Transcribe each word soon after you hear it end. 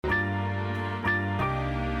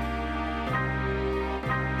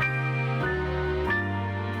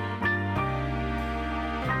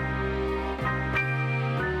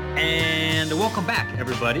welcome back,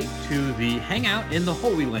 everybody, to the Hangout in the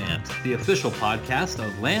Holy Land, the official podcast of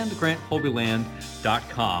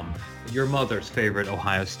LandGrantHolyLand.com, your mother's favorite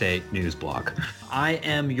Ohio State news blog. I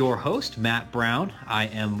am your host, Matt Brown. I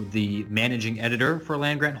am the managing editor for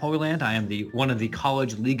Land Grant Holy Land. I am one of the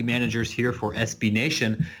college league managers here for SB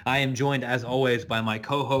Nation. I am joined, as always, by my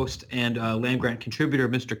co-host and Land Grant contributor,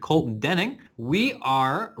 Mr. Colton Denning. We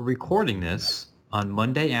are recording this on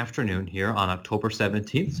Monday afternoon here on October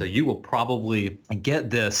 17th. So you will probably get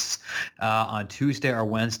this on Tuesday or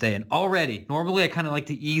Wednesday. And already, normally I kind of like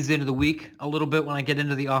to ease into the week a little bit when I get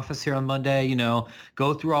into the office here on Monday,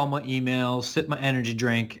 go through all my emails, sip my energy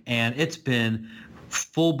drink, and it's been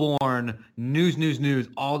full-born news,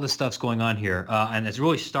 all the stuff's going on here. And it's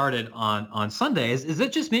really started on Sunday. Is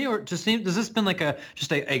it just me, or does this been like a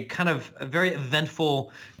kind of a very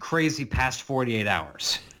eventful, crazy past 48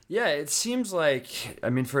 hours? Yeah, it seems like,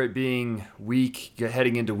 for it being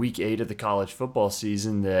heading into week 8 of the college football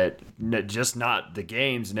season, that just not the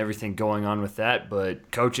games and everything going on with that,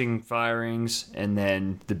 but coaching firings, and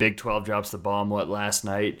then the Big 12 drops the bomb last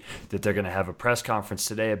night that they're going to have a press conference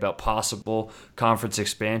today about possible conference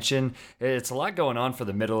expansion. It's a lot going on for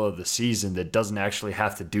the middle of the season that doesn't actually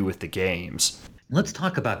have to do with the games. Let's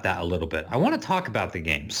talk about that a little bit. I want to talk about the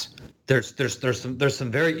games. There's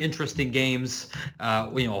some very interesting games.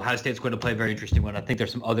 Ohio State's going to play a very interesting one. I think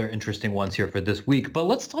there's some other interesting ones here for this week. But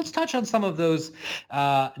let's touch on some of those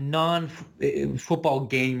non-football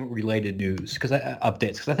game related news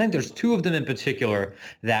updates, because I think there's two of them in particular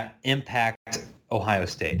that impact Ohio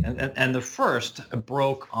State. And the first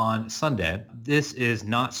broke on Sunday. This is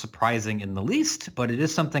not surprising in the least, but it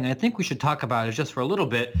is something I think we should talk about just for a little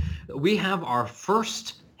bit. We have our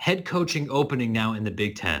first head coaching opening now in the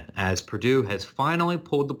Big Ten, as Purdue has finally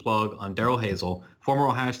pulled the plug on Darrell Hazell, former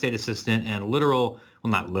Ohio State assistant and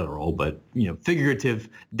not literal, but figurative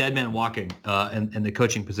dead man walking in the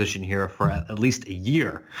coaching position here for at least a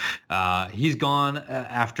year. He's gone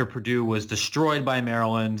after Purdue was destroyed by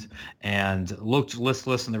Maryland and looked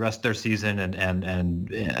listless in the rest of their season,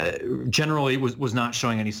 and generally was not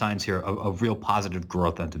showing any signs here of real positive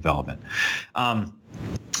growth and development.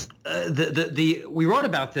 We wrote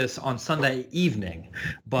about this on Sunday evening,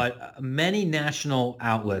 but many national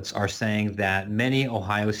outlets are saying that many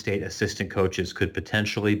Ohio State assistant coaches could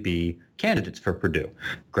potentially be candidates for Purdue.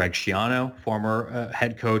 Greg Schiano, former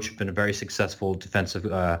head coach, been a very successful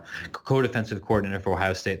co-defensive coordinator for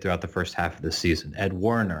Ohio State throughout the first half of the season. Ed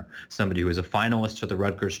Werner, somebody who was a finalist for the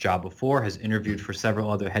Rutgers job before, has interviewed for several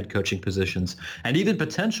other head coaching positions, and even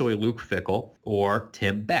potentially Luke Fickell or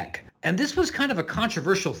Tim Beck. And this was kind of a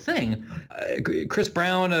controversial thing. Chris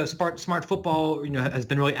Brown, Smart Football, has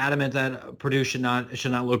been really adamant that Purdue should not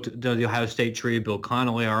look to the Ohio State tree. Bill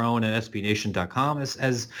Connolly, our own at SBNation.com,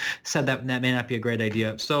 has said that may not be a great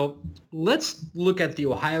idea. So let's look at the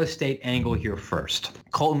Ohio State angle here first.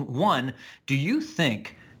 Colton, one, do you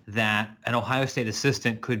think that an Ohio State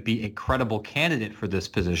assistant could be a credible candidate for this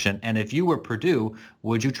position? And if you were Purdue,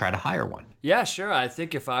 would you try to hire one? Yeah, sure. I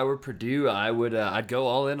think if I were Purdue, I'd go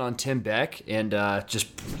all in on Tim Beck and just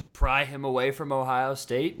pry him away from Ohio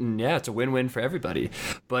State. And yeah, it's a win-win for everybody.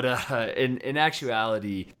 But in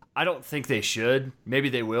actuality, I don't think they should. Maybe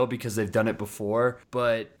they will because they've done it before.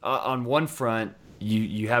 But on one front,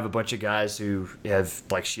 you have a bunch of guys who have,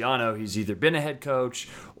 like Schiano, he's either been a head coach,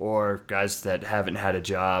 or guys that haven't had a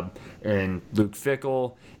job, and Luke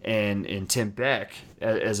Fickell and Tim Beck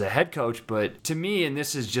as a head coach. But to me, and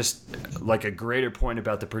this is just like a greater point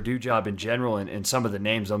about the Purdue job in general, and some of the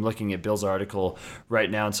names, I'm looking at Bill's article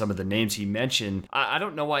right now, and some of the names he mentioned, I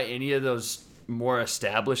don't know why any of those more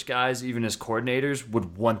established guys, even as coordinators,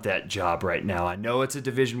 would want that job right now. I know it's a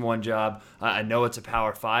Division I job. I know it's a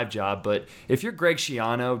Power 5 job, but if you're Greg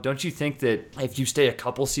Schiano, don't you think that if you stay a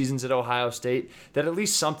couple seasons at Ohio State, that at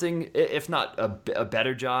least something, if not a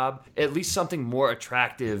better job, at least something more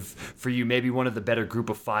attractive for you, maybe one of the better Group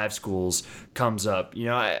of 5 schools comes up?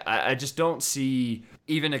 I just don't see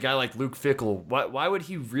even a guy like Luke Fickell, why would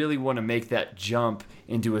he really want to make that jump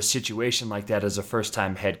into a situation like that as a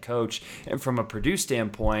first-time head coach? And from a Purdue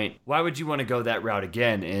standpoint, why would you want to go that route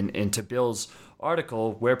again? And to Bill's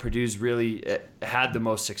article, where Purdue's really had the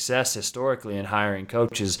most success historically in hiring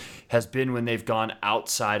coaches has been when they've gone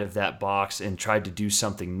outside of that box and tried to do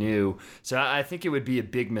something new. So I think it would be a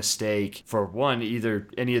big mistake for one, either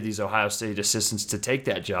any of these Ohio State assistants to take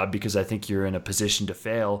that job, because I think you're in a position to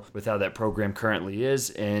fail with how that program currently is.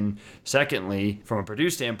 And secondly, from a Purdue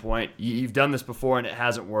standpoint, you've done this before and it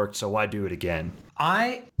hasn't worked, so why do it again?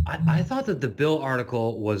 I thought that the Bill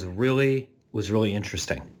article was really was really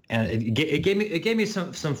interesting, and it gave me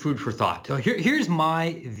some food for thought. So here's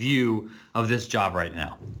my view of this job right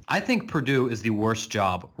now. I think Purdue is the worst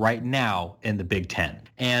job right now in the Big Ten,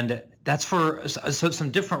 and that's for some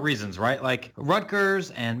different reasons, right? Like Rutgers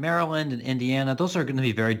and Maryland and Indiana, those are going to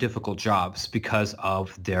be very difficult jobs because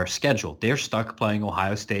of their schedule. They're stuck playing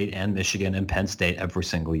Ohio State and Michigan and Penn State every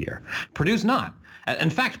single year. Purdue's not. In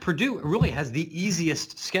fact, Purdue really has the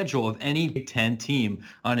easiest schedule of any Big Ten team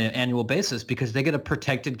on an annual basis because they get a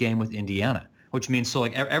protected game with Indiana, which means so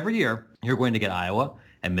like every year you're going to get Iowa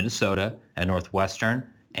and Minnesota and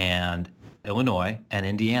Northwestern and Illinois and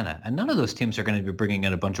Indiana, and none of those teams are going to be bringing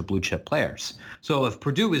in a bunch of blue chip players. So if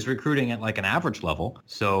Purdue is recruiting at like an average level,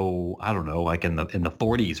 so I don't know, like in the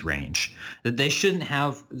 40s range, that they shouldn't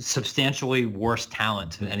have substantially worse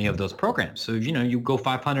talent than any of those programs. So you go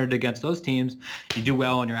 500 against those teams, you do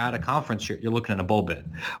well, and you're out of conference, you're looking at a bowl bid.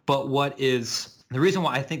 But the reason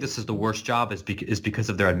why I think this is the worst job is because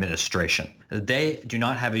of their administration. They do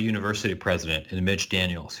not have a university president in Mitch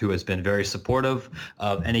Daniels who has been very supportive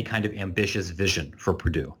of any kind of ambitious vision for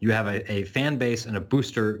Purdue. You have a fan base and a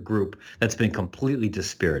booster group that's been completely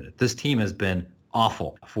dispirited. This team has been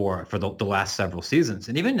awful for the last several seasons.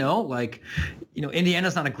 And even though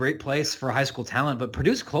Indiana's not a great place for high school talent, but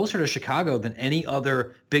Purdue's closer to Chicago than any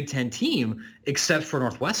other Big Ten team except for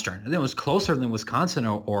Northwestern. And it was closer than Wisconsin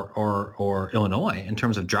or Illinois in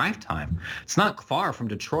terms of drive time. It's not far from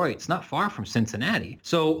Detroit. It's not far from Cincinnati.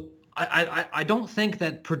 So I don't think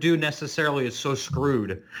that Purdue necessarily is so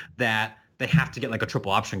screwed that they have to get like a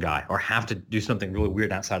triple option guy or have to do something really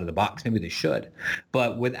weird outside of the box. Maybe they should.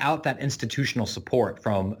 But without that institutional support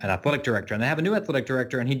from an athletic director, and they have a new athletic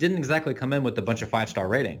director, and he didn't exactly come in with a bunch of 5-star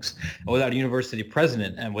ratings, without a university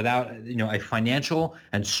president, and without a financial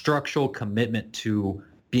and structural commitment to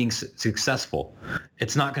being successful,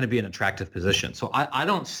 it's not going to be an attractive position. So I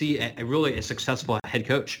don't see a successful head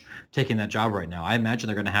coach taking that job right now. I imagine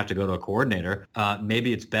they're going to have to go to a coordinator.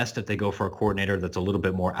 Maybe it's best if they go for a coordinator that's a little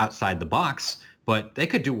bit more outside the box, but they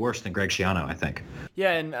could do worse than Greg Schiano, I think.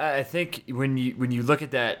 Yeah, and I think when you look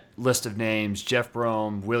at that list of names, Jeff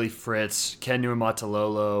Brom, Willie Fritz, Ken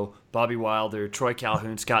Niumatalolo, Bobby Wilder, Troy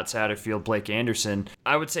Calhoun, Scott Satterfield, Blake Anderson,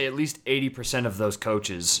 I would say at least 80% of those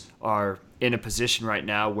coaches are in a position right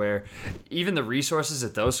now where even the resources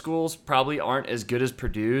at those schools probably aren't as good as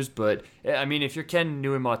Purdue's. But I mean, if you're Ken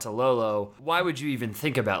Niumatalolo, why would you even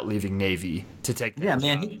think about leaving Navy to take that job?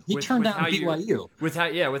 Man, he turned down BYU. With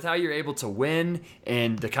how you're able to win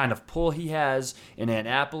and the kind of pull he has in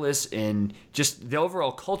Annapolis and just the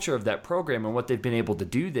overall culture of that program and what they've been able to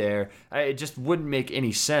do there, it just wouldn't make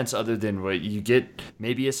any sense other than what you get,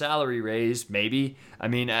 maybe a salary raise, maybe. I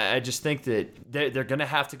mean, I just think that they're going to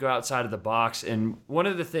have to go outside of the box. And one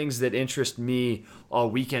of the things that interested me all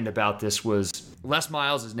weekend about this was Les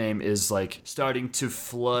Miles' name is like starting to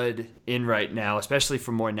flood in right now, especially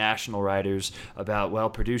from more national writers about, well,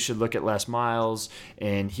 Purdue should look at Les Miles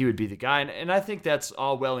and he would be the guy. And I think that's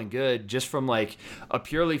all well and good. Just from like a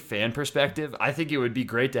purely fan perspective, I think it would be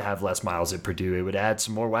great to have Les Miles at Purdue. It would add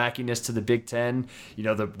some more wackiness to the Big Ten.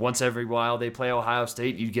 The once every while they play Ohio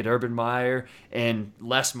State, you'd get Urban Meyer and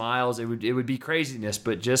Les Miles. It would be craziness.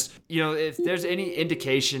 But just, if there's any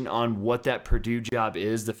indication on what that Purdue job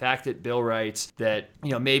is, the fact that Bill writes that,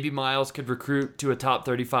 maybe Miles could recruit to a top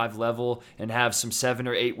 35 level and have some 7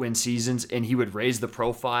 or 8 win seasons, and he would raise the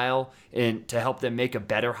profile and to help them make a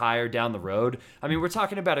better hire down the road. I mean, we're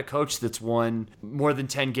talking about a coach that's won more than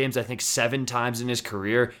 10 games, I think 7 times in his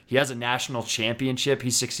career. He has a national championship.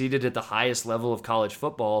 He succeeded at the highest level of college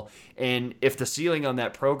football. And if the ceiling on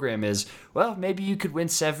that program is, well, maybe you could win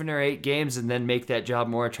 7 or 8 games and then make that job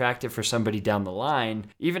more attractive for somebody down the line,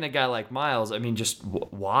 even a guy like Miles, I mean, just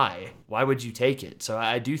why? Why would you take it? So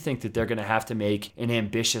I do think that they're going to have to make an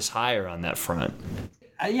ambitious hire on that front.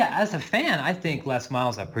 Yeah, as a fan, I think Les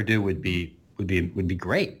Miles at Purdue would be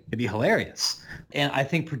great. It'd be hilarious, and I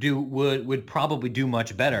think Purdue would probably do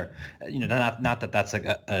much better. Not that that's like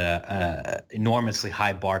a enormously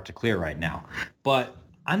high bar to clear right now, but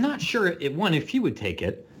I'm not sure if he would take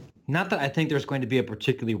it. Not that I think there's going to be a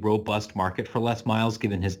particularly robust market for Les Miles,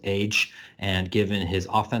 given his age and given his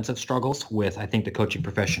offensive struggles with, I think, the coaching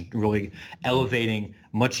profession really elevating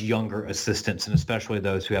much younger assistants, and especially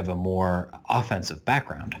those who have a more offensive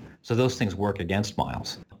background. So those things work against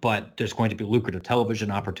Miles. but there's going to be lucrative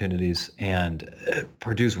television opportunities, and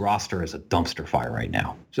Purdue's roster is a dumpster fire right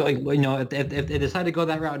now. So, if they decide to go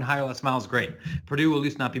that route and hire Les Miles, great. Purdue will at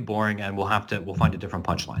least not be boring, and we'll find a different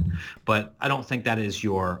punchline. But I don't think that is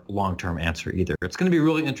your long-term answer either. It's going to be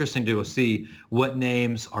really interesting to see what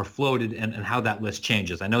names are floated and how that list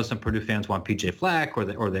changes. I know some Purdue fans want PJ Fleck or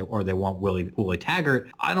they want Willie Taggart.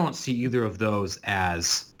 I don't see either of those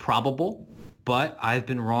as probable, but I've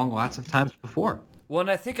been wrong lots of times before. Well, and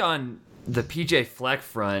I think on the PJ Fleck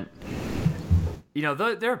front,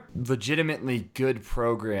 there are legitimately good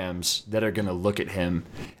programs that are going to look at him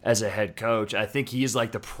as a head coach. I think he's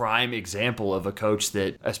like the prime example of a coach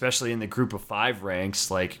that, especially in the group of 5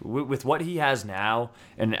 ranks, like with what he has now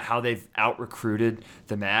and how they've out-recruited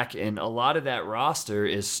the MAC, and a lot of that roster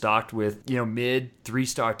is stocked with, mid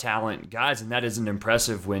 3-star talent guys, and that isn't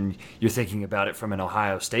impressive when you're thinking about it from an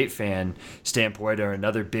Ohio State fan standpoint or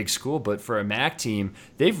another big school. But for a MAC team,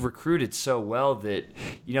 they've recruited so well that,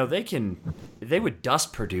 they would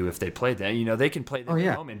dust Purdue if they played them. They can play them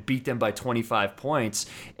at home and beat them by 25 points,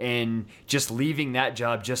 and just leaving that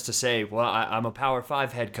job just to say, well, I'm a Power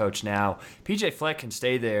 5 head coach now. PJ Fleck can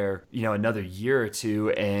stay there, another year or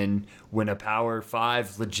two, and when a Power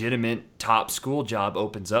 5 legitimate top school job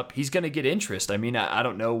opens up, he's going to get interest. I mean, I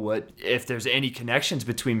don't know if there's any connections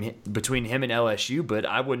between him and LSU, but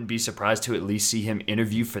I wouldn't be surprised to at least see him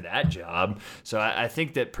interview for that job. So I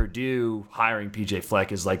think that Purdue hiring PJ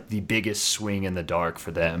Fleck is like the biggest swing in the dark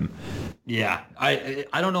for them. Yeah, I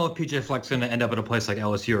don't know if PJ Fleck's going to end up at a place like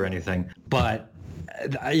LSU or anything, but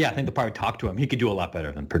I think they'll probably talk to him. He could do a lot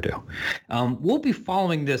better than Purdue. We'll be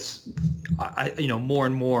following this, more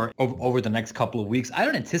and more over the next couple of weeks. I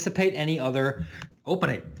don't anticipate any other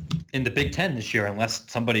opening in the Big Ten this year unless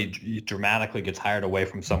somebody dramatically gets hired away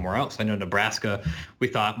from somewhere else. I know Nebraska, we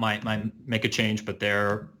thought might make a change, but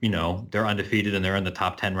they're undefeated and they're in the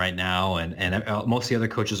top 10 right now. And most of the other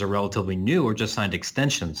coaches are relatively new or just signed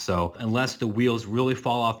extensions. So unless the wheels really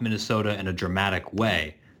fall off Minnesota in a dramatic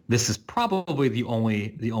way, this is probably the only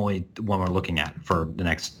one we're looking at for the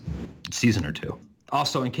next season or two.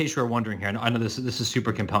 Also, in case you're wondering here, I know this is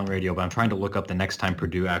super compelling radio, but I'm trying to look up the next time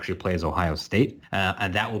Purdue actually plays Ohio State,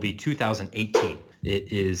 and that will be 2018.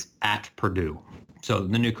 It is at Purdue. So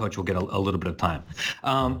the new coach will get a little bit of time.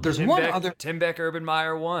 There's Tim Beck, Urban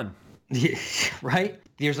Meyer won. Yeah, right?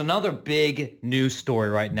 There's another big news story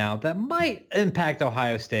right now that might impact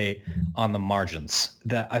Ohio State on the margins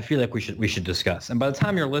that I feel like we should discuss. And by the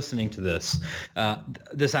time you're listening to this,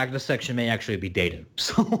 this section may actually be dated.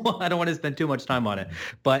 So I don't want to spend too much time on it.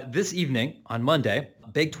 But this evening on Monday, the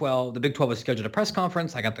Big 12 has scheduled a press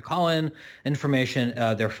conference. I got the call-in information.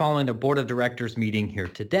 They're following a board of directors meeting here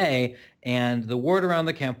today. And the word around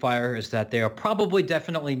the campfire is that they are probably,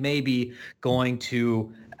 definitely, maybe going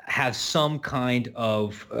to have some kind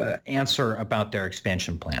of answer about their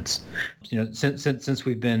expansion plans. Since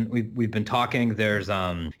we've been talking, there's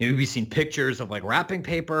we've seen pictures of like wrapping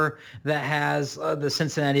paper that has the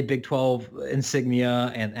Cincinnati Big 12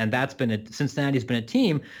 insignia, and Cincinnati's been a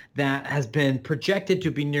team that has been projected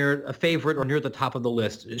to be near a favorite or near the top of the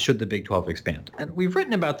list should the Big 12 expand. And we've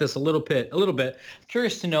written about this a little bit.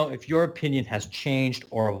 Curious to know if your opinion has changed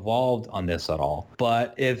or evolved on this at all.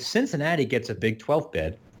 But if Cincinnati gets a Big 12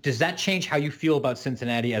 bid, does that change how you feel about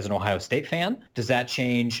Cincinnati as an Ohio State fan? Does that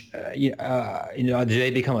change, do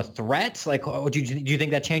they become a threat? Like, do you think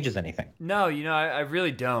that changes anything? No, I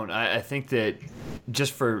really don't. I think that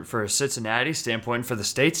just for a Cincinnati standpoint, for the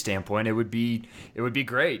state standpoint, it would be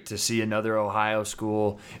great to see another Ohio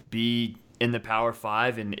school be in the Power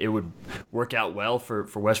 5, and it would work out well for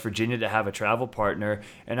West Virginia to have a travel partner.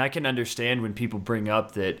 And I can understand when people bring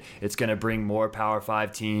up that it's going to bring more Power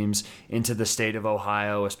 5 teams into the state of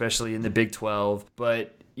Ohio, especially in the Big 12.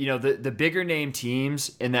 But, the bigger name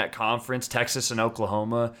teams in that conference, Texas and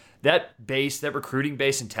Oklahoma, that recruiting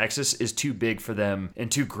base in Texas is too big for them and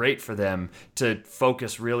too great for them to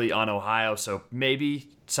focus really on Ohio. So maybe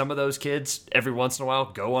some of those kids every once in a while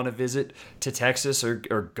go on a visit to Texas or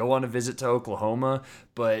go on a visit to Oklahoma.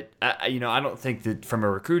 But, I don't think that from a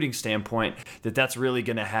recruiting standpoint that that's really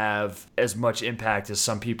going to have as much impact as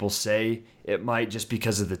some people say it might, just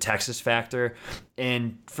because of the Texas factor.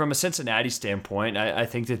 And from a Cincinnati standpoint, I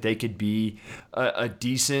think that they could be a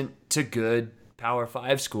decent to good Power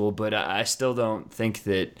 5 school, but I still don't think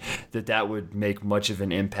that would make much of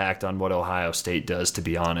an impact on what Ohio State does, to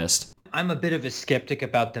be honest. I'm a bit of a skeptic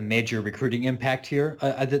about the major recruiting impact here.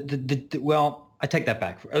 Well, I take that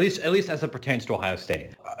back. At least as it pertains to Ohio State.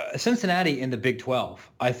 Cincinnati in the Big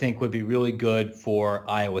 12, I think, would be really good for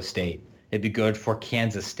Iowa State It'd be good for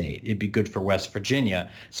Kansas State. It'd be good for West Virginia,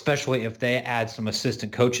 especially if they add some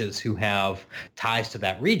assistant coaches who have ties to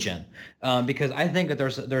that region. Because I think that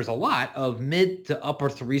there's a lot of mid to upper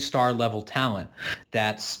 3-star level talent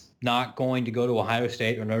that's not going to go to Ohio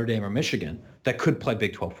State or Notre Dame or Michigan that could play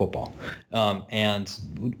Big 12 football, and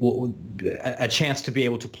a chance to be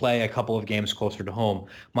able to play a couple of games closer to home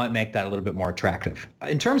might make that a little bit more attractive.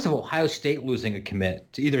 In terms of Ohio State losing a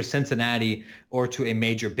commit to either Cincinnati or to a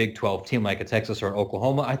major Big 12 team like a Texas or an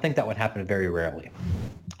Oklahoma, I think that would happen very rarely.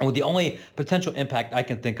 Well, the only potential impact I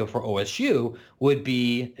can think of for OSU would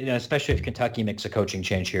be, especially if Kentucky makes a coaching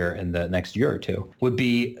change here in the next year or two, would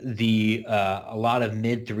be a lot of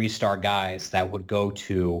mid 3-star guys that would go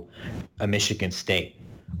to a Michigan State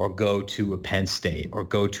or go to a Penn State or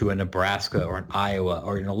go to a Nebraska or an Iowa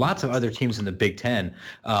or lots of other teams in the Big Ten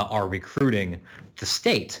are recruiting the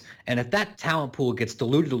state. And if that talent pool gets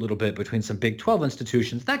diluted a little bit between some Big 12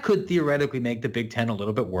 institutions, that could theoretically make the Big Ten a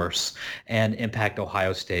little bit worse and impact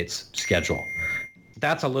Ohio State's schedule.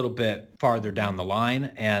 That's a little bit farther down the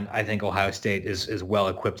line, and I think Ohio State is well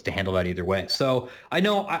equipped to handle that either way. So I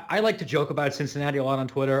know I like to joke about Cincinnati a lot on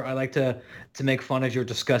Twitter. I like to make fun of your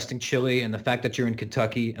disgusting chili and the fact that you're in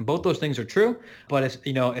Kentucky, and both those things are true. But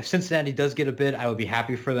if Cincinnati does get a bid, I would be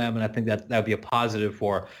happy for them, and I think that would be a positive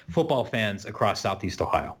for football fans across Southeast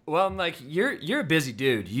Ohio. Well, I'm like, you're a busy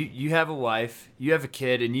dude. You have a wife, you have a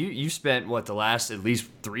kid, and you spent the last at least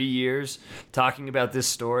 3 years talking about this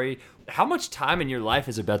story. How much time in your life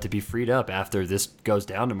is about to be freed up after this goes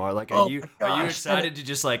down tomorrow? Like, are you excited to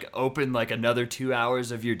just open another 2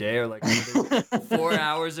 hours of your day or 4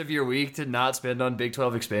 hours of your week to not spend on Big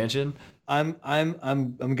 12 expansion? I'm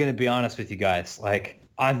gonna be honest with you guys.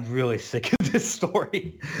 I'm really sick of this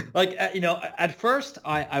story. At first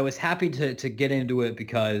I was happy to get into it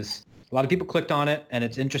because a lot of people clicked on it, and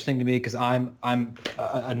it's interesting to me because I'm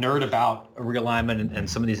a nerd about realignment and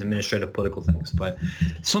some of these administrative political things. But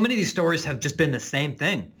so many of these stories have just been the same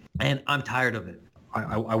thing, and I'm tired of it.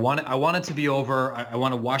 I want it to be over. I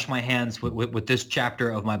want to wash my hands with this chapter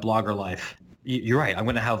of my blogger life. You're right. I'm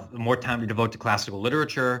going to have more time to devote to classical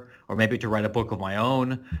literature, or maybe to write a book of my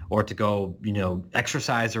own, or to go,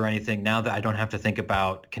 exercise or anything, now that I don't have to think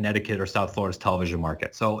about Connecticut or South Florida's television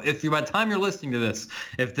market. So by the time you're listening to this,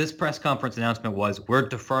 if this press conference announcement was, we're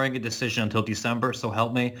deferring a decision until December, so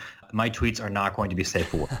help me, my tweets are not going to be safe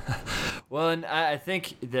for work. Well, and I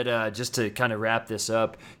think that just to kind of wrap this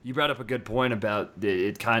up, you brought up a good point about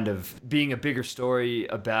it kind of being a bigger story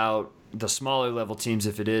about the smaller level teams,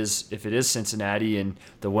 if it is Cincinnati, and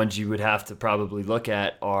the ones you would have to probably look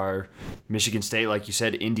at are Michigan State, like you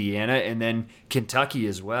said, Indiana, and then Kentucky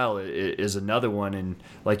as well is another one. And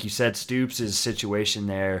like you said, Stoops' situation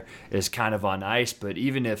there is kind of on ice, but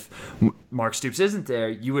even if Mark Stoops isn't there,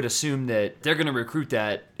 you would assume that they're going to recruit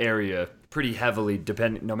that area pretty heavily,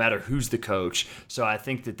 depending, no matter who's the coach. So I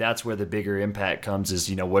think that's where the bigger impact comes is,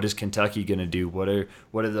 what is Kentucky going to do? What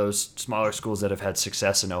are those smaller schools that have had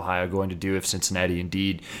success in Ohio going to do if Cincinnati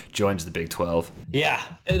indeed joins the Big 12? Yeah.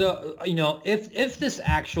 If this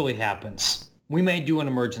actually happens, we may do an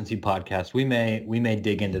emergency podcast. We may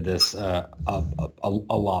dig into this a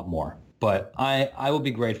lot more. But I will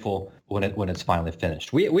be grateful when it's finally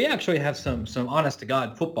finished. We actually have some honest to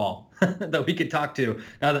God football that we could talk to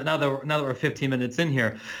now that we're 15 minutes in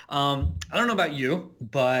here. I don't know about you,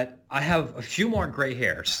 but I have a few more gray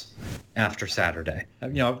hairs after Saturday.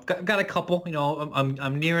 I've got a couple.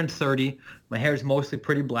 I'm nearing 30. My hair is mostly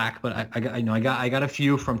pretty black, but I got a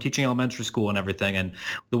few from teaching elementary school and everything. And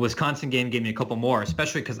the Wisconsin game gave me a couple more,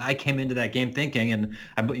 especially because I came into that game thinking, and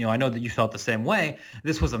I know that you felt the same way.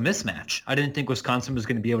 This was a mismatch. I didn't think Wisconsin was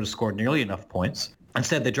going to be able to score nearly enough points.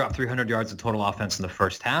 Instead, they dropped 300 yards of total offense in the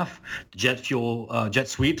first half. The jet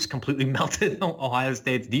sweeps completely melted Ohio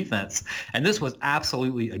State's defense. And this was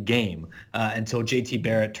absolutely a game until J.T.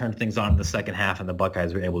 Barrett turned things on in the second half and the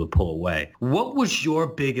Buckeyes were able to pull away. What was your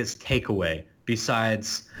biggest takeaway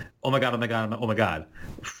besides, oh my God,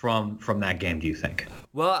 from that game, do you think?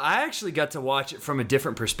 Well, I actually got to watch it from a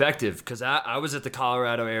different perspective because I was at the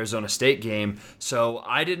Colorado-Arizona State game, so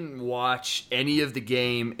I didn't watch any of the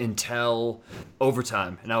game until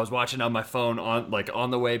overtime, and I was watching on my phone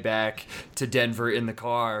on the way back to Denver in the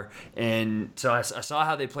car, and so I saw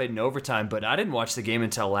how they played in overtime, but I didn't watch the game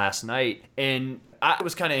until last night, and it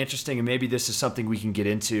was kind of interesting, and maybe this is something we can get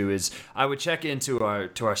into, is I would check into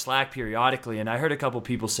our Slack periodically, and I heard a couple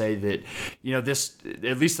people say that, this,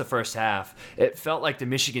 at least the first half, it felt like the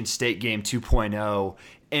Michigan State game 2.0,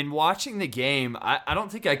 And watching the game, I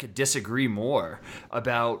don't think I could disagree more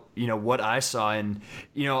about, what I saw. And,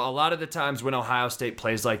 a lot of the times when Ohio State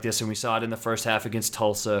plays like this, and we saw it in the first half against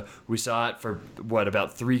Tulsa, we saw it for,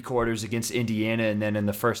 about 3 quarters against Indiana, and then in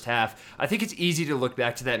the first half, I think it's easy to look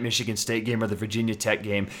back to that Michigan State game or the Virginia Tech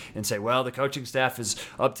game and say, well, the coaching staff is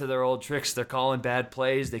up to their old tricks. They're calling bad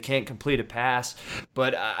plays. They can't complete a pass.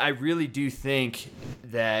 But I really do think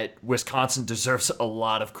that Wisconsin deserves a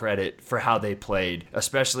lot of credit for how they played,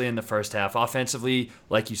 especially in the first half. Offensively,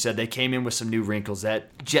 like you said, they came in with some new wrinkles.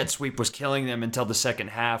 That jet sweep was killing them until the second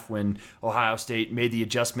half when Ohio State made the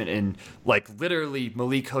adjustment and literally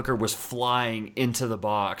Malik Hooker was flying into the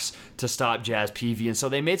box to stop Jazz Peavy. And so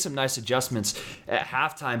they made some nice adjustments at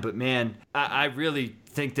halftime. But man, I really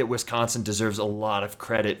think that Wisconsin deserves a lot of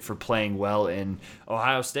credit for playing well. In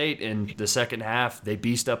Ohio State in the second half, they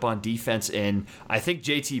beast up on defense, and I think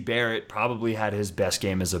JT Barrett probably had his best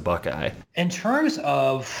game as a Buckeye. In terms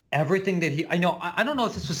of everything that I don't know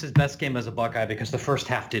if this was his best game as a Buckeye because the first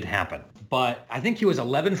half did happen, but I think he was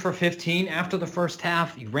 11 for 15 after the first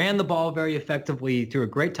half. He ran the ball very effectively, threw a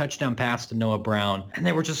great touchdown pass to Noah Brown, and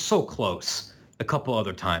they were just so close a couple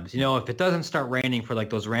other times. If it doesn't start raining for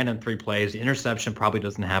those random 3 plays, the interception probably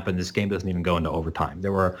doesn't happen. This game doesn't even go into overtime.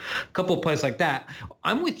 There were a couple of plays like that.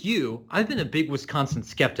 I'm with you. I've been a big Wisconsin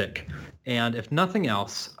skeptic. And if nothing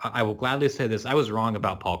else, I will gladly say this. I was wrong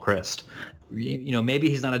about Paul Chryst. Maybe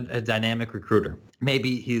he's not a dynamic recruiter.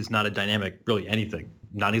 Maybe he's not a dynamic really anything.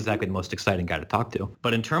 Not exactly the most exciting guy to talk to.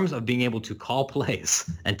 But in terms of being able to call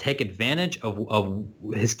plays and take advantage of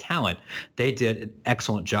his talent, they did an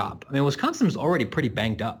excellent job. I mean, Wisconsin was already pretty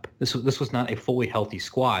banged up. This was not a fully healthy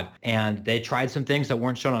squad. And they tried some things that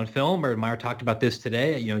weren't shown on film. Urban Meyer talked about this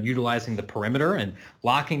today, utilizing the perimeter and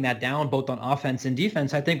locking that down both on offense and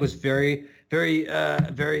defense, I think was very, very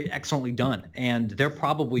excellently done. And they're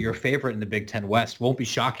probably your favorite in the Big Ten West. Won't be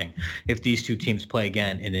shocking if these two teams play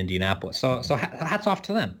again in Indianapolis. So hats off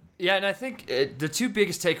to them. Yeah, and I think the 2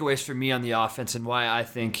 biggest takeaways for me on the offense and why I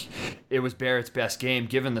think it was Barrett's best game,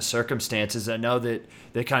 given the circumstances. I know that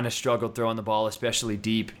they kind of struggled throwing the ball, especially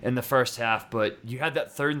deep in the first half, but you had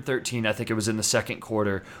that 3rd and 13, I think it was in the second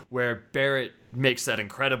quarter, where Barrett makes that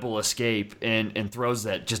incredible escape and throws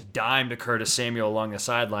that just dime to Curtis Samuel along the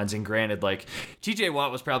sidelines. And granted, TJ Watt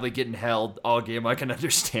was probably getting held all game. I can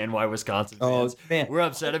understand why Wisconsin fans were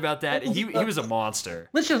upset about that. He was a monster.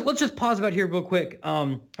 Let's just pause about here real quick.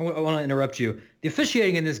 I want to interrupt you. The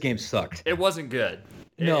officiating in this game sucked. It wasn't good.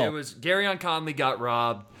 No. It was Garyon Conley got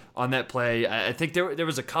robbed on that play. I think there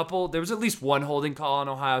was at least one holding call on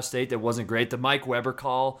Ohio State that wasn't great. The Mike Weber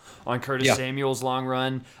call on Curtis Samuel's long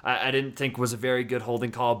run, I didn't think was a very good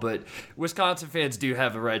holding call, but Wisconsin fans do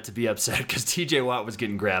have a right to be upset because TJ Watt was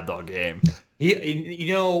getting grabbed all game.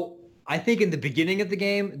 I think in the beginning of the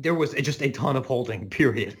game, there was just a ton of holding,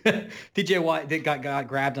 period. TJ Watt got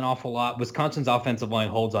grabbed an awful lot. Wisconsin's offensive line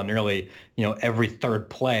holds on nearly, every 3rd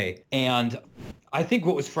play. And I think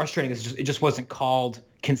what was frustrating is it just wasn't called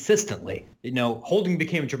consistently. Holding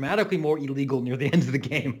became dramatically more illegal near the end of the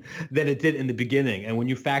game than it did in the beginning. And when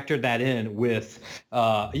you factor that in with,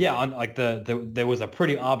 there was a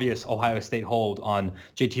pretty obvious Ohio State hold on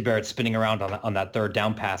JT Barrett spinning around on that 3rd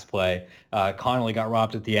down pass play. Connolly got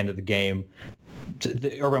robbed at the end of the game.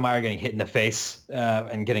 Urban Meyer getting hit in the face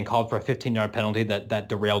and getting called for a 15-yard penalty that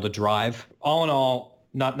derailed a drive. All in all,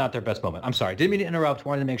 not their best moment. I'm sorry. Didn't mean to interrupt.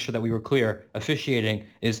 Wanted to make sure that we were clear. Officiating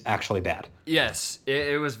is actually bad. Yes,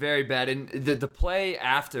 it was very bad. And the play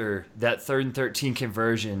after that 3rd and 13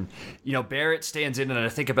 conversion, Barrett stands in, and I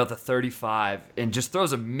think about the 35, and just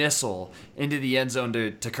throws a missile into the end zone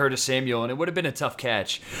to Curtis Samuel, and it would have been a tough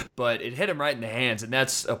catch, but it hit him right in the hands, and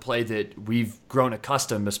that's a play that we've grown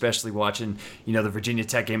accustomed, especially watching, the Virginia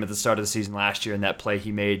Tech game at the start of the season last year, and that play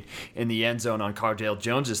he made in the end zone on Cardale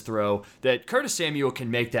Jones's throw, that Curtis Samuel can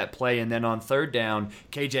make that play, and then on 3rd down,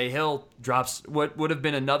 KJ Hill drops what would have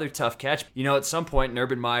been another tough catch. At some point, and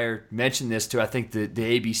Urban Meyer mentioned this to, I think, the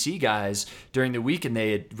ABC guys during the week, and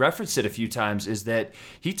they had referenced it a few times, is that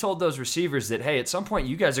he told those receivers that, hey, at some point,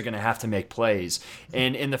 you guys are going to have to make plays.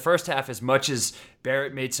 And in the first half, as much as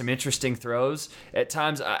Barrett made some interesting throws, at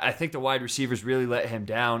times, I think the wide receivers really let him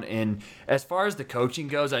down. And as far as the coaching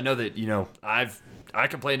goes, I know that, I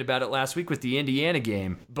complained about it last week with the Indiana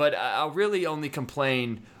game, but I'll really only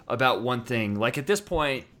complain about one thing. At this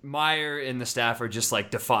point, Meyer and the staff are just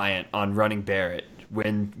defiant on running Barrett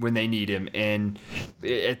when they need him. And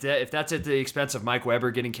if that's at the expense of Mike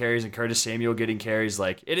Weber getting carries and Curtis Samuel getting carries,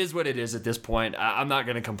 like, it is what it is at this point. I'm not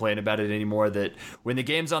going to complain about it anymore, that when the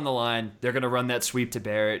game's on the line, they're going to run that sweep to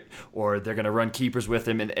Barrett, or they're going to run keepers with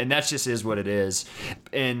him, and that just is what it is.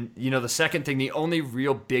 And, the second thing, the only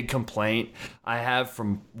real big complaint I have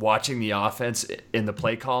from watching the offense in the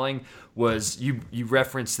play calling was you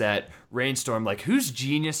referenced that rainstorm. Like, whose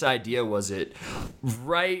genius idea was it?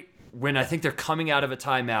 Right when I think they're coming out of a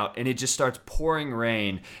timeout and it just starts pouring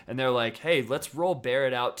rain, and they're like, hey, let's roll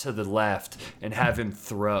Barrett out to the left and have him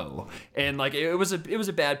throw. And like, it was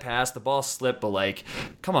a bad pass. The ball slipped, but like,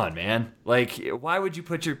 come on, man. Like, why would you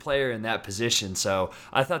put your player in that position? So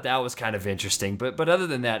I thought that was kind of interesting. But other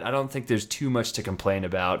than that, I don't think there's too much to complain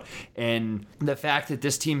about. And the fact that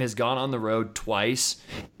this team has gone on the road twice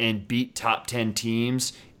and beat top 10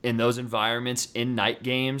 teams in those environments, in night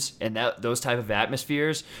games, and those type of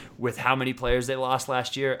atmospheres, with how many players they lost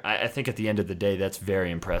last year, I think at the end of the day, that's very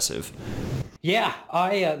impressive. Yeah,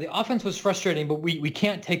 the offense was frustrating, but we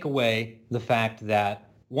can't take away the fact that,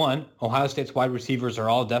 one, Ohio State's wide receivers are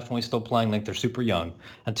all definitely still playing like they're super young.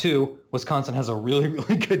 And two, Wisconsin has a really,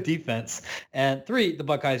 really good defense. And three, the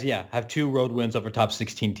Buckeyes, have 2 road wins over top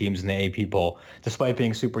 16 teams in the AP poll, despite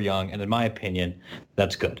being super young. And in my opinion,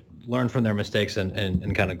 that's good. Learned from their mistakes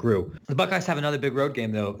and kind of grew. The Buckeyes have another big road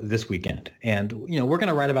game, though, this weekend. And, we're going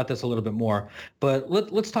to write about this a little bit more. But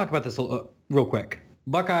let's talk about this real quick.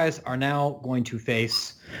 Buckeyes are now going to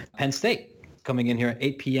face Penn State coming in here at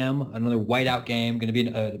 8 p.m., another whiteout game, going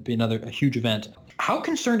to be another huge event. How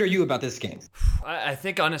concerned are you about this game? I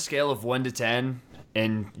think on a scale of 1 to 10,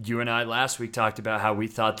 and you and I last week talked about how we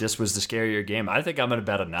thought this was the scarier game, I think I'm at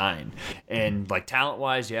about a 9. And like,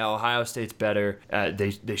 talent-wise, Ohio State's better.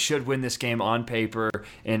 They should win this game on paper,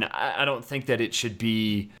 and I don't think that it should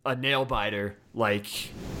be a nail-biter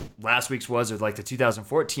like last week's was, or like the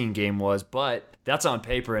 2014 game was, but that's on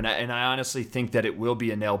paper, and I honestly think that it will be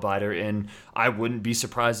a nail-biter, and I wouldn't be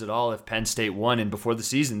surprised at all if Penn State won. And before the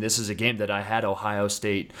season, this is a game that I had Ohio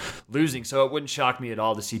State losing, so it wouldn't shock me at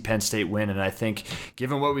all to see Penn State win. And I think,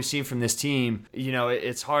 given what we've seen from this team,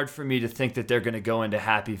 it's hard for me to think that they're going to go into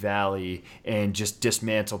Happy Valley and just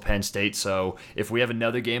dismantle Penn State. So if we have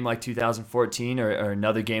another game like 2014 or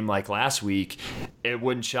another game like last week, it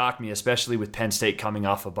wouldn't shock me, especially with Penn State coming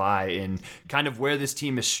off a bye, and kind of where this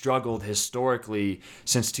team has struggled historically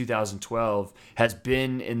since 2012 has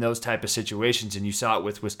been in those type of situations. And you saw it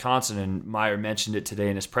with Wisconsin, and Meyer mentioned it today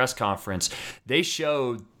in his press conference. They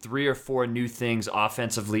showed 3 or 4 new things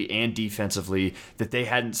offensively and defensively that they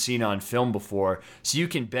hadn't seen on film before. So you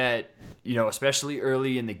can bet, especially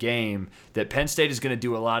early in the game, that Penn State is going to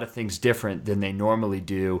do a lot of things different than they normally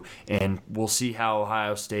do. And we'll see how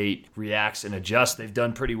Ohio State reacts and adjusts. They've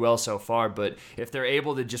done pretty well so far, but if they're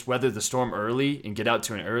able to just weather the storm early and get out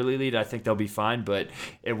to an early lead, I think they'll be fine. But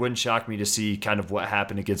it wouldn't shock me to see kind of what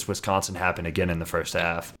happened against Wisconsin happen again in the first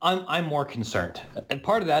half. I'm more concerned. And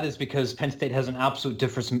part of that is because Penn State has an absolute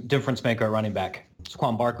difference maker at running back.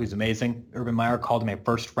 Saquon Barkley's amazing. Urban Meyer called him a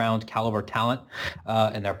first-round caliber talent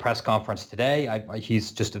in their press conference today.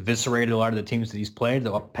 He's just eviscerated a lot of the teams that he's played.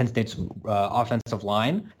 The Penn State's offensive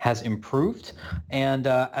line has improved. And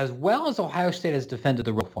as well as Ohio State has defended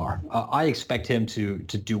the real far, I expect him to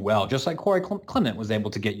do well, just like Corey Clement was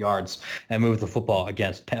able to get yards and move the football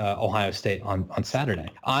against Ohio State on Saturday.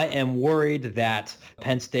 I am worried that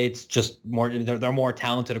Penn State's just they're more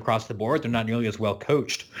talented across the board. They're not nearly as well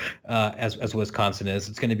coached as Wisconsin is.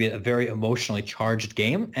 It's going to be a very emotionally charged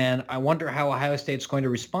game, and I wonder how Ohio State's going to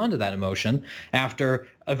respond to that emotion after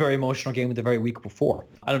a very emotional game the very week before.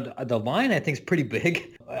 The line, I think, is pretty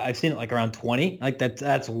big. I've seen it like around 20. Like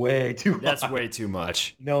that's way too high. That's way too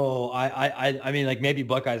much. No, I mean, like maybe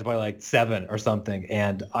Buckeyes by like 7 or something,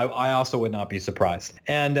 and I also would not be surprised.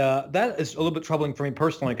 And that is a little bit troubling for me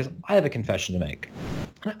personally, because I have a confession to make.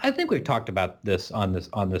 I think we've talked about this on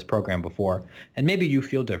this program before, and maybe you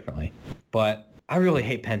feel differently, but I really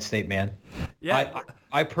hate Penn State, man. Yeah.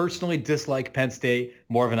 I personally dislike Penn State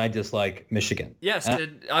more than I dislike Michigan. Yes,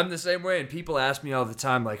 I'm the same way. And people ask me all the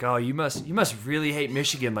time, like, "Oh, you must really hate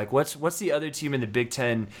Michigan. Like, what's the other team in the Big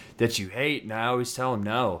Ten that you hate?" And I always tell them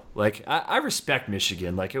no. Like, I respect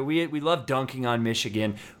Michigan. Like, we love dunking on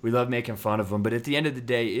Michigan. We love making fun of them. But at the end of the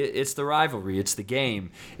day, it's the rivalry. It's the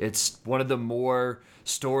game. It's one of the more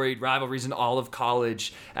storied rivalries in all of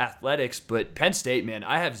college athletics. But Penn State, man,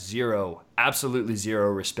 I have absolutely zero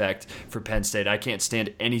respect for Penn State. I can't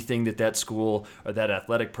stand anything that school or that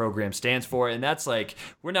athletic program stands for. And that's like,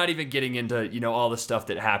 we're not even getting into, all the stuff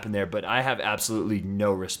that happened there, but I have absolutely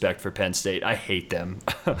no respect for Penn State. I hate them.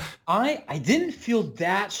 I didn't feel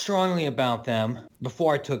that strongly about them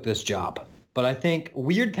before I took this job. But I think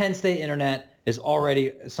weird Penn State internet is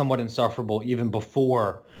already somewhat insufferable even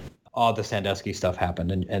before all the Sandusky stuff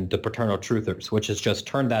happened and the Paterno Truthers, which has just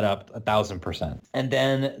turned that up 1,000%. And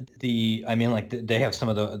then they have some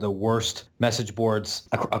of the worst message boards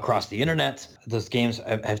across the internet. Those games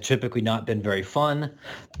have typically not been very fun.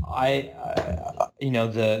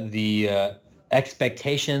 The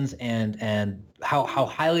expectations and how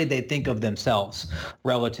highly they think of themselves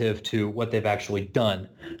relative to what they've actually done,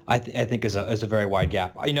 I think is a very wide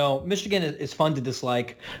gap. Michigan is fun to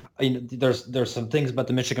dislike. There's some things about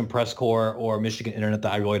the Michigan press corps or Michigan internet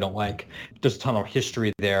that I really don't like. There's a ton of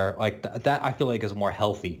history there, like that. I feel like is more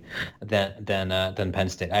healthy than Penn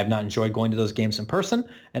State. I have not enjoyed going to those games in person,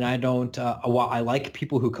 and I don't. While I like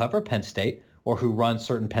people who cover Penn State or who run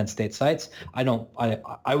certain Penn State sites,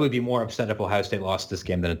 I would be more upset if Ohio State lost this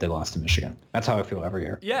game than if they lost to Michigan. That's how I feel every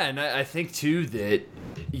year. Yeah, and I think, too, that,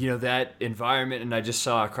 that environment, and I just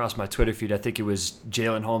saw across my Twitter feed, I think it was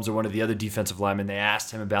Jalen Holmes or one of the other defensive linemen, they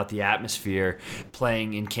asked him about the atmosphere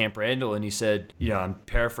playing in Camp Randall, and he said, I'm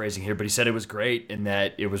paraphrasing here, but he said it was great and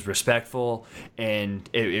that it was respectful, and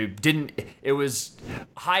it was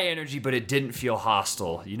high energy, but it didn't feel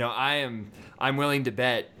hostile. I'm willing to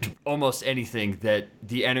bet almost anything that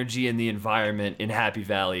the energy and the environment in Happy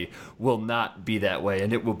Valley will not be that way,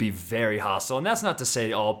 and it will be very hostile. And that's not to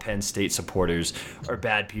say all Penn State supporters are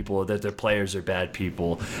bad people or that their players are bad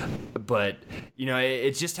people, but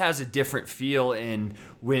it just has a different feel. And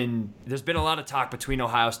when there's been a lot of talk between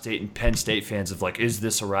Ohio State and Penn State fans of like, is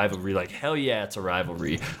this a rivalry? Like, hell yeah, it's a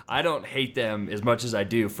rivalry. I don't hate them as much as I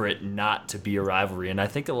do for it not to be a rivalry. And I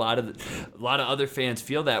think a lot of other fans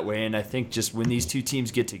feel that way. And I think just when these two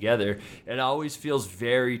teams get together, it always feels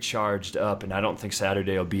very charged up. And I don't think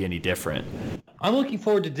Saturday will be any different. I'm looking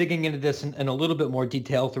forward to digging into this in a little bit more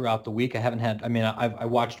detail throughout the week. I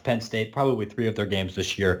watched Penn State, probably 3 of their games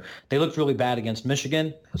this year. They looked really bad against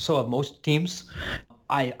Michigan. So have most teams.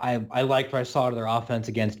 I liked what I saw of their offense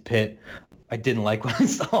against Pitt. I didn't like what I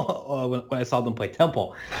saw when I saw them play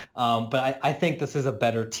Temple. But I think this is a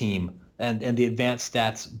better team, and the advanced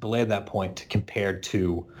stats belay that point compared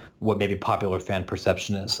to what maybe popular fan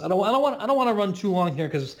perception is. I don't want to run too long here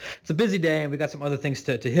because it's a busy day and we got some other things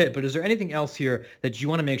to hit. But is there anything else here that you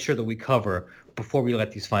want to make sure that we cover before we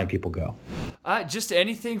let these fine people go? Just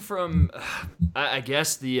anything from, I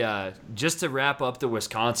guess, just to wrap up the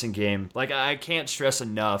Wisconsin game. Like, I can't stress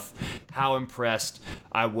enough how impressed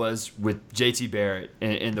I was with JT Barrett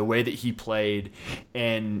and the way that he played.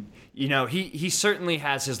 And, he certainly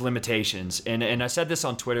has his limitations. And I said this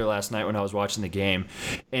on Twitter last night when I was watching the game.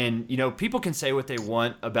 And, people can say what they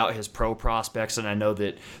want about his pro prospects. And I know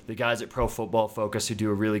that the guys at Pro Football Focus who do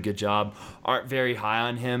a really good job aren't very high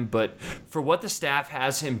on him. But for what the staff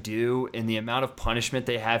has him do and the amount of punishment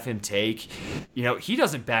they have him take, he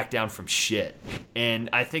doesn't back down from shit. And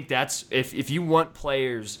I think that's, if you want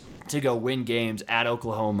players to go win games at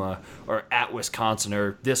Oklahoma or at Wisconsin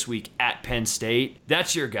or this week at Penn State,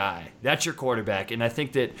 that's your guy. That's your quarterback. And I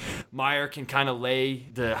think that Meyer can kind of lay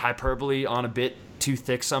the hyperbole on a bit too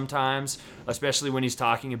thick sometimes, especially when he's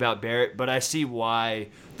talking about Barrett. But I see why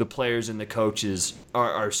the players and the coaches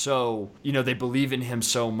are so, they believe in him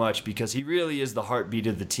so much because he really is the heartbeat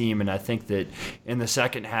of the team. And I think that in the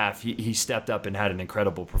second half, he stepped up and had an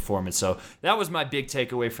incredible performance. So that was my big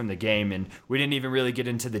takeaway from the game. And we didn't even really get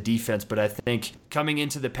into the defense, but I think coming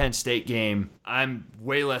into the Penn State game, I'm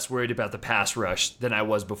way less worried about the pass rush than I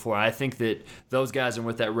was before. I think that those guys, and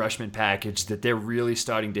with that Rushman package, that they're really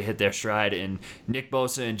starting to hit their stride. And Nick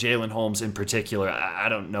Bosa and Jalen Holmes in particular, I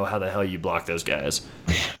don't know how the hell you block those guys.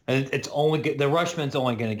 And the Rushman's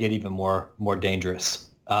only going to get even more dangerous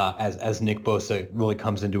as Nick Bosa really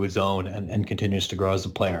comes into his own and continues to grow as a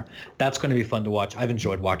player. That's going to be fun to watch. I've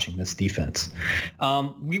enjoyed watching this defense.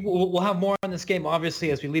 We'll have more on this game,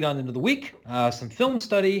 obviously, as we lead on into the week. Some film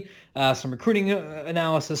study, some recruiting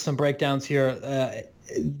analysis, some breakdowns here.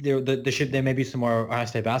 There may be some more Ohio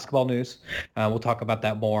State basketball news. We'll talk about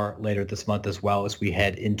that more later this month as well as we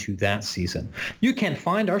head into that season. You can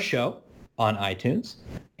find our show on iTunes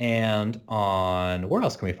and on, where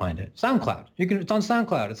else can we find it? SoundCloud. It's on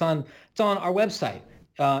SoundCloud. It's on our website.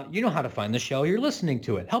 You know how to find the show. You're listening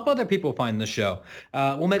to it. Help other people find the show.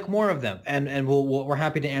 We'll make more of them, and we're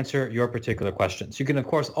happy to answer your particular questions. You can, of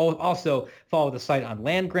course, also follow the site on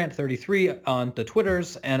LandGrant33 on the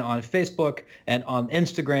Twitters and on Facebook and on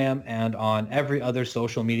Instagram and on every other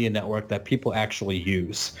social media network that people actually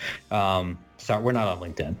use. Sorry, we're not on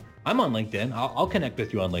LinkedIn. I'm on LinkedIn. I'll connect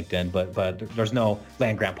with you on LinkedIn, but there's no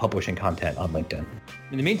Land Grant publishing content on LinkedIn.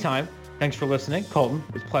 In the meantime, thanks for listening. Colton,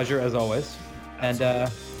 it's a pleasure as always. And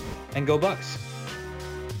go Bucks.